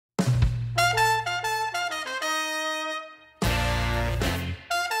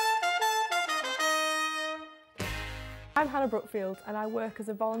I'm Hannah Brookfield and I work as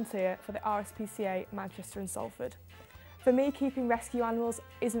a volunteer for the RSPCA Manchester and Salford. For me, keeping rescue animals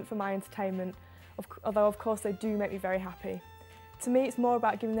isn't for my entertainment, although of course they do make me very happy. To me, it's more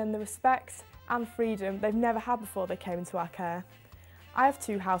about giving them the respect and freedom they've never had before they came into our care. I have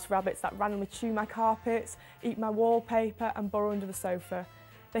 2 house rabbits that randomly chew my carpets, eat my wallpaper and burrow under the sofa.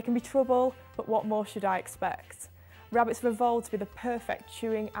 They can be trouble, but what more should I expect? Rabbits have evolved to be the perfect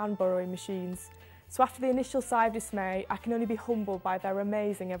chewing and burrowing machines. So after the initial sigh of dismay, I can only be humbled by their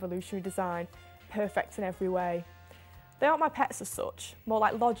amazing evolutionary design, perfect in every way. They aren't my pets as such, more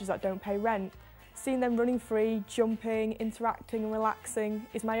like lodgers that don't pay rent. Seeing them running free, jumping, interacting and relaxing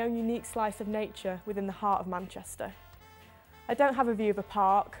is my own unique slice of nature within the heart of Manchester. I don't have a view of a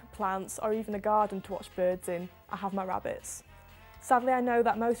park, plants or even a garden to watch birds in. I have my rabbits. Sadly, I know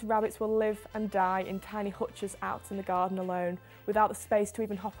that most rabbits will live and die in tiny hutches out in the garden alone, without the space to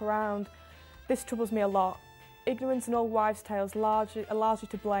even hop around. This troubles me a lot. Ignorance and old wives' tales are largely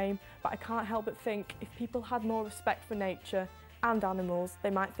to blame, but I can't help but think if people had more respect for nature and animals,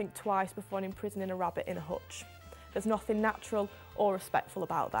 they might think twice before imprisoning a rabbit in a hutch. There's nothing natural or respectful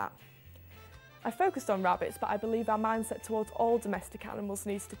about that. I focused on rabbits, but I believe our mindset towards all domestic animals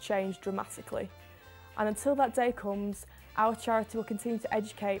needs to change dramatically. And until that day comes, our charity will continue to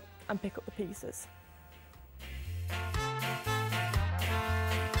educate and pick up the pieces.